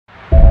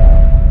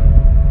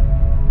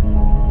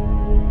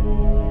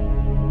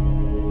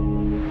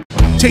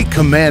Take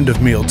command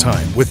of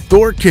mealtime with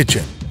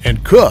Thorkitchen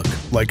and cook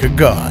like a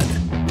god.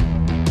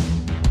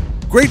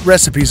 Great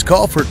recipes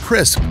call for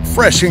crisp,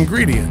 fresh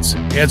ingredients.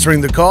 Answering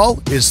the call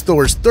is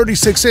Thor's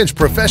 36-inch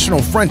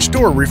professional French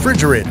door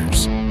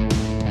refrigerators.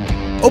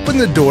 Open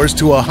the doors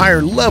to a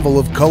higher level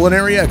of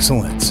culinary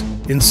excellence.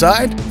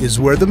 Inside is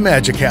where the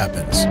magic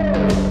happens.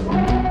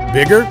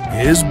 Bigger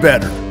is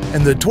better,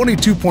 and the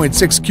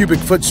 22.6 cubic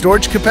foot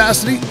storage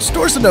capacity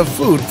stores enough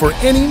food for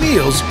any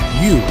meals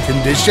you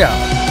can dish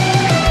out.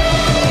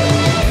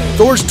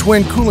 Thor's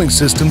twin cooling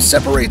system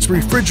separates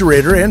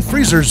refrigerator and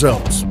freezer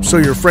zones, so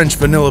your French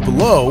vanilla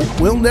below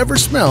will never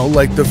smell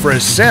like the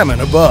fresh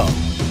salmon above.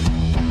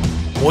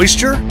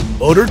 Moisture,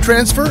 odor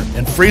transfer,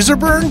 and freezer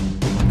burn?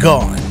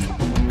 Gone.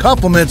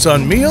 Compliments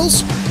on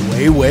meals?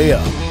 Way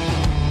up.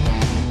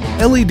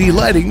 LED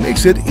lighting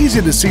makes it easy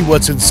to see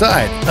what's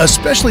inside,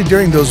 especially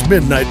during those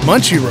midnight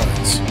munchie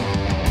runs.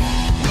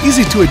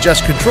 Easy to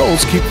adjust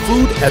controls keep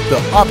food at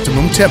the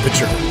optimum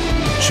temperature.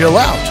 Chill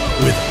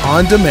out with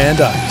on-demand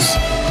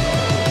ice.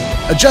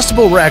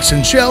 Adjustable racks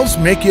and shelves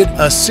make it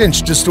a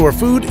cinch to store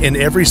food in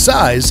every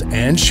size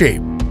and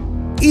shape.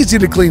 Easy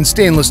to clean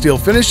stainless steel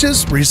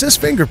finishes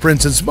resist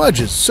fingerprints and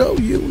smudges, so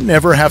you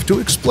never have to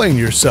explain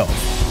yourself.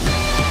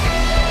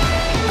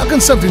 How can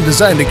something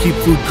designed to keep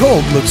food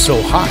cold look so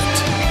hot?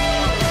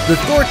 The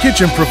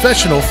Thorkitchen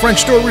Professional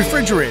French Door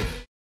Refrigerator.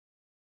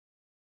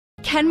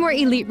 Kenmore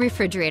Elite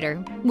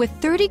Refrigerator with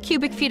 30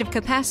 cubic feet of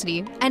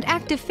capacity and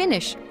active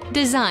finish,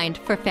 designed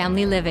for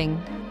family living.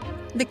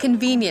 The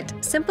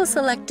convenient Simple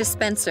Select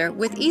dispenser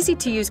with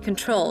easy-to-use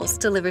controls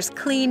delivers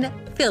clean,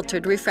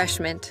 filtered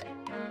refreshment.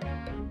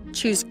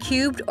 Choose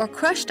cubed or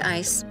crushed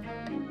ice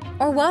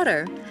or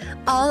water,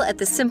 all at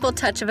the simple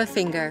touch of a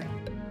finger.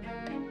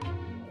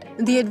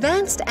 The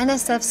advanced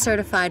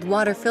NSF-certified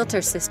water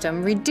filter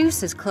system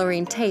reduces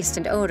chlorine taste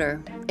and odor,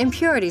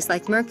 impurities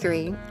like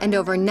mercury, and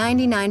over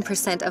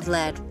 99% of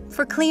lead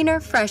for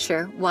cleaner,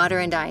 fresher water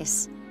and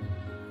ice.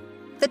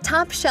 The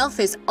top shelf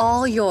is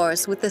all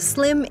yours with the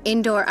slim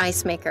indoor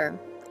ice maker.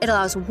 It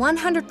allows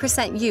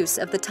 100% use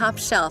of the top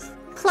shelf,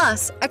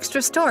 plus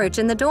extra storage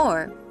in the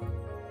door.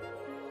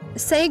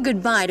 Say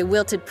goodbye to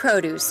wilted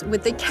produce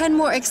with the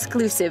Kenmore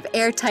exclusive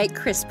airtight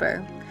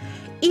crisper.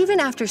 Even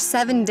after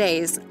 7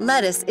 days,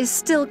 lettuce is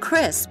still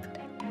crisp.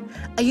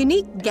 A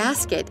unique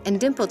gasket and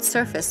dimpled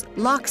surface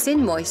locks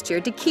in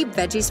moisture to keep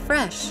veggies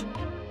fresh.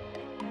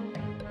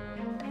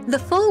 The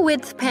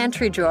full-width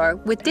pantry drawer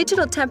with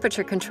digital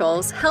temperature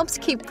controls helps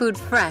keep food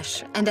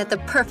fresh and at the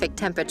perfect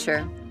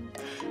temperature.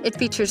 It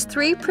features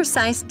 3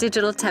 precise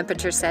digital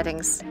temperature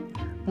settings,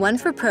 one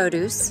for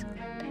produce,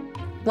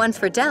 one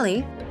for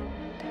deli,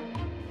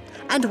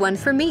 and one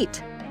for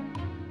meat.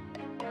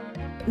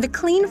 The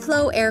Clean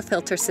Flow air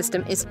filter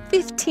system is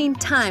 15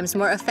 times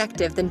more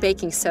effective than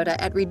baking soda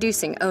at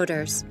reducing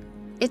odors.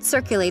 It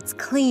circulates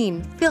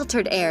clean,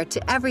 filtered air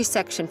to every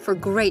section for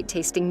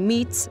great-tasting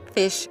meats,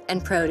 fish,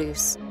 and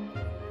produce.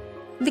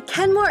 The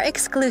Kenmore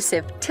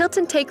exclusive Tilt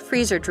and Take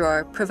freezer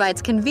drawer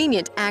provides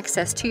convenient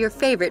access to your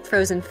favorite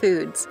frozen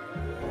foods.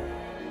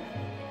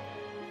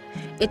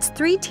 Its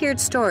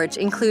 3-tiered storage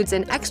includes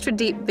an extra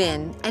deep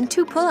bin and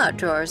 2 pull-out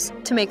drawers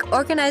to make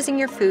organizing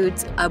your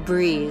foods a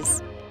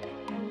breeze.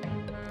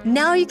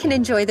 Now you can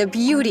enjoy the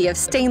beauty of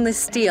stainless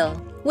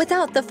steel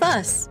without the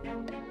fuss.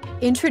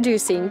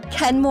 Introducing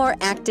Kenmore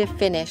Active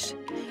Finish.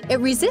 It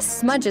resists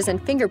smudges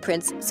and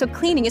fingerprints, so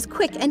cleaning is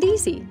quick and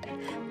easy.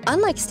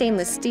 Unlike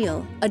stainless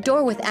steel, a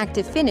door with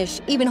active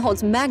finish even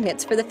holds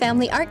magnets for the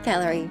family art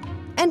gallery,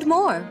 and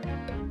more.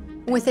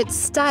 With its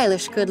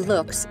stylish good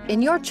looks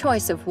in your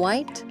choice of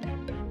white,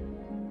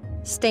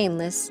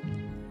 stainless,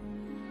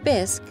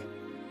 bisque,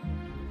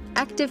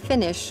 active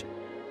finish,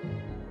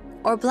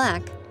 or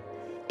black,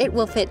 it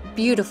will fit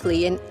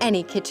beautifully in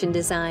any kitchen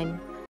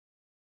design.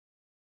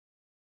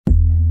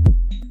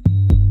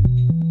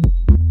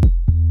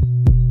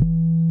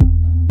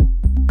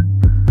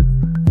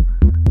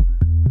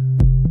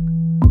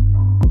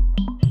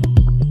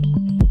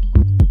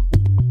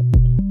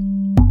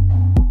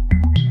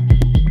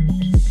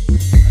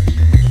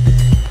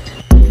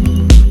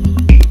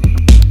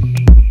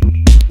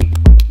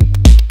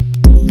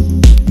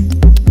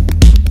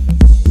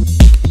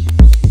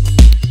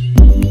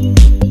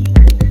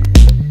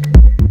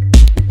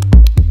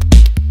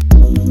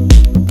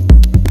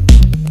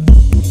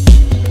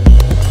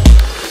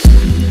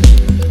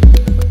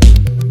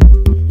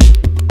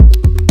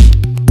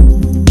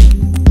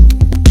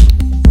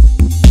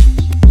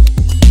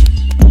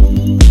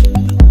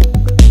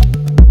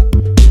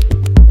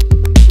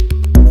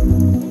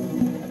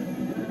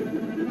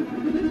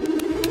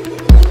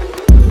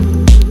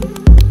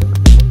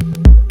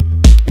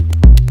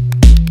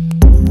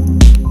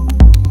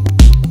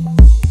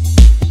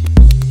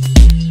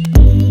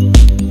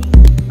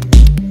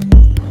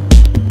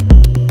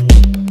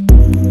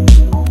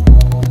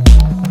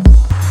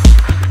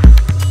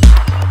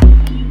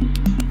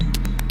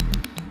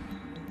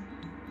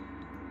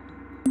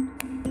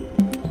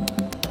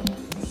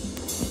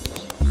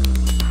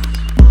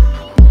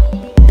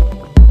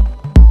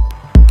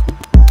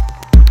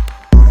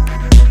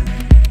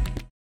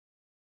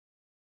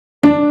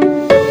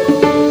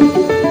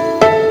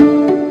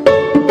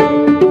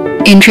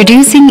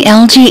 Introducing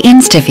LG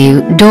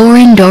InstaView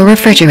door-in-door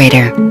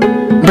refrigerator,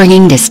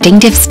 bringing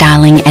distinctive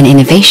styling and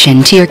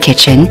innovation to your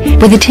kitchen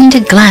with a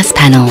tinted glass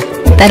panel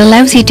that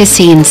allows you to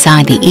see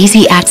inside the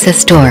easy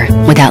access door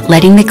without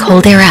letting the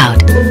cold air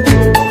out.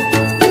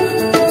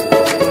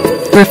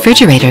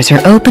 Refrigerators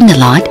are opened a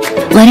lot,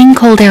 letting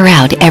cold air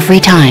out every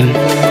time.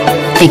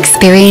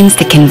 Experience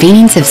the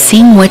convenience of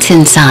seeing what's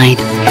inside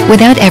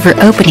without ever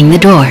opening the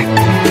door.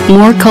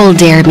 More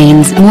cold air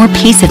means more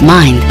peace of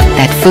mind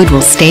that food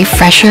will stay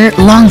fresher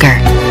longer.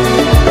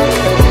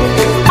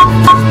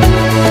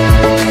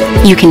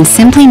 You can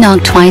simply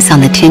knock twice on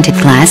the tinted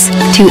glass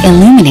to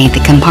illuminate the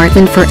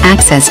compartment for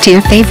access to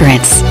your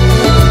favorites.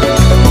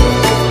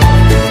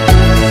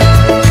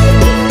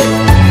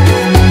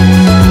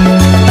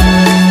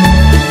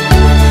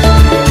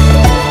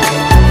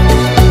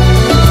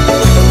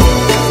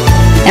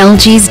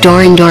 LG's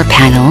door-in-door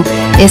panel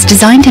is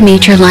designed to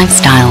meet your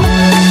lifestyle.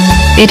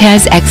 It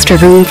has extra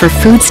room for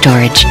food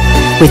storage,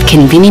 with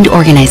convenient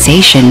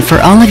organization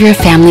for all of your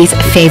family's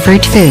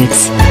favorite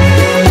foods.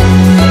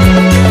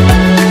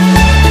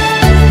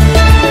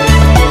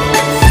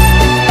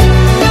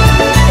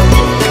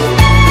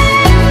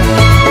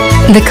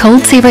 The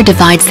cold saver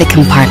divides the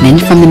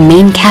compartment from the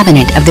main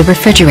cabinet of the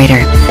refrigerator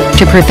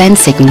to prevent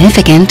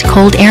significant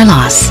cold air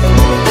loss.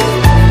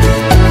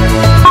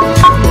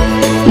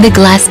 The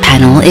glass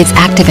panel is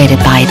activated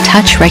by a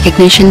touch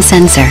recognition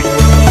sensor.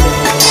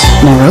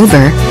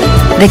 Moreover,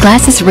 the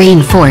glass is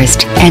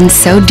reinforced and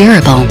so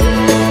durable.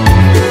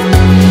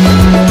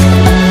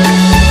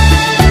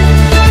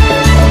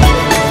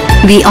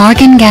 The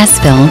argon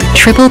gas-filled,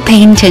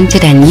 triple-pane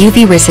tinted and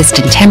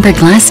UV-resistant tempered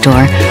glass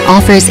door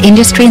offers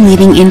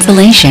industry-leading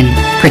insulation,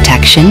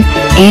 protection,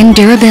 and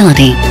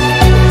durability.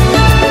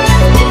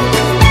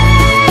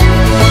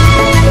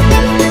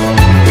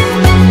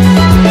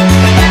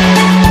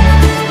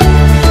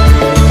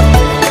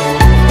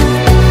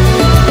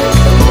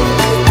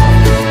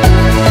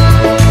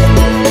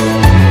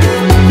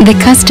 The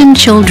custom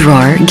chill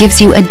drawer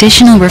gives you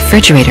additional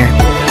refrigerator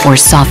or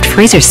soft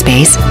freezer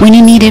space when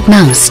you need it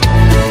most.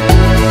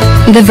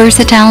 The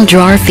versatile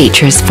drawer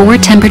features 4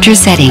 temperature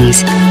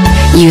settings.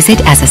 Use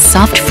it as a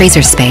soft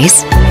freezer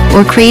space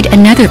or create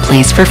another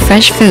place for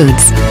fresh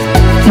foods.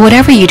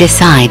 Whatever you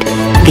decide,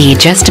 the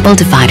adjustable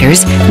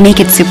dividers make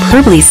it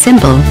superbly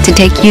simple to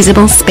take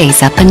usable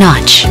space up a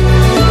notch.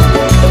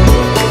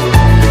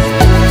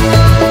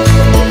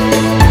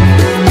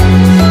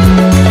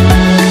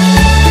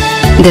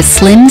 The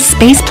slim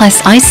Space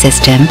Plus ice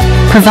system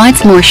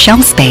provides more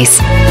shelf space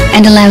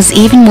and allows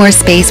even more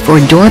space for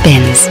door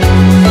bins.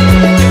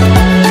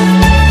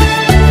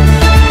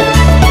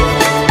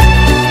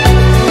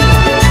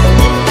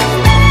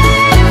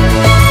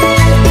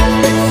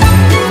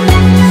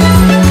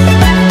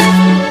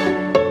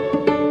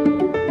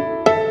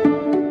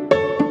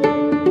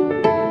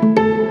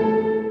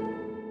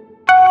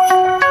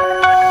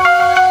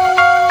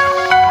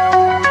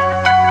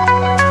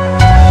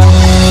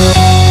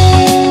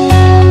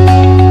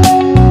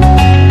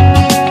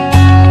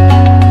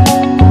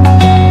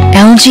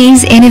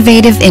 LG's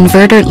innovative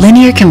inverter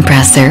linear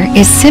compressor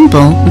is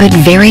simple but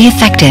very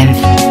effective.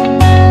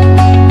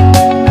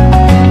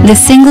 The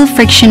single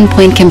friction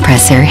point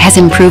compressor has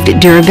improved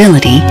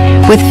durability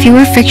with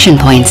fewer friction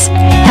points,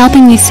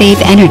 helping you save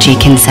energy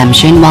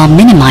consumption while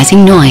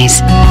minimizing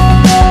noise.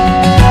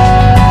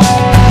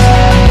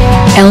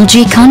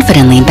 LG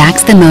confidently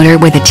backs the motor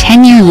with a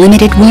 10-year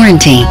limited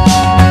warranty.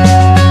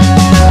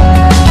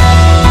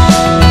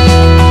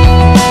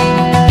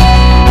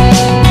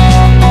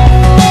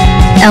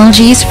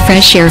 LG's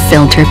fresh air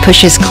filter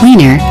pushes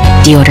cleaner,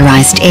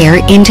 deodorized air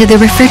into the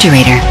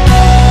refrigerator.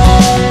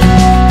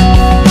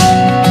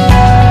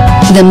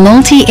 The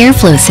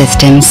multi-airflow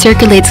system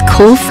circulates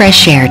cool,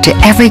 fresh air to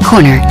every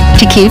corner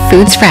to keep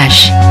foods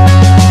fresh.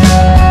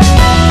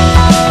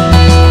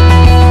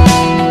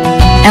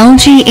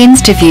 LG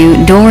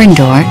InstaView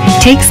door-in-door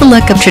takes the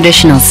look of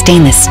traditional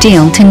stainless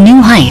steel to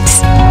new heights.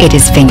 It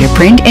is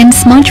fingerprint and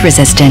smudge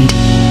resistant.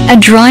 A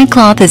dry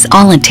cloth is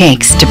all it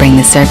takes to bring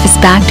the surface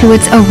back to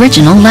its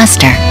original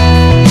luster.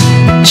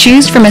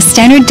 Choose from a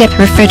standard depth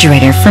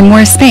refrigerator for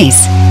more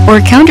space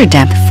or counter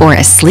depth for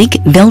a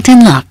sleek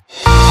built-in look.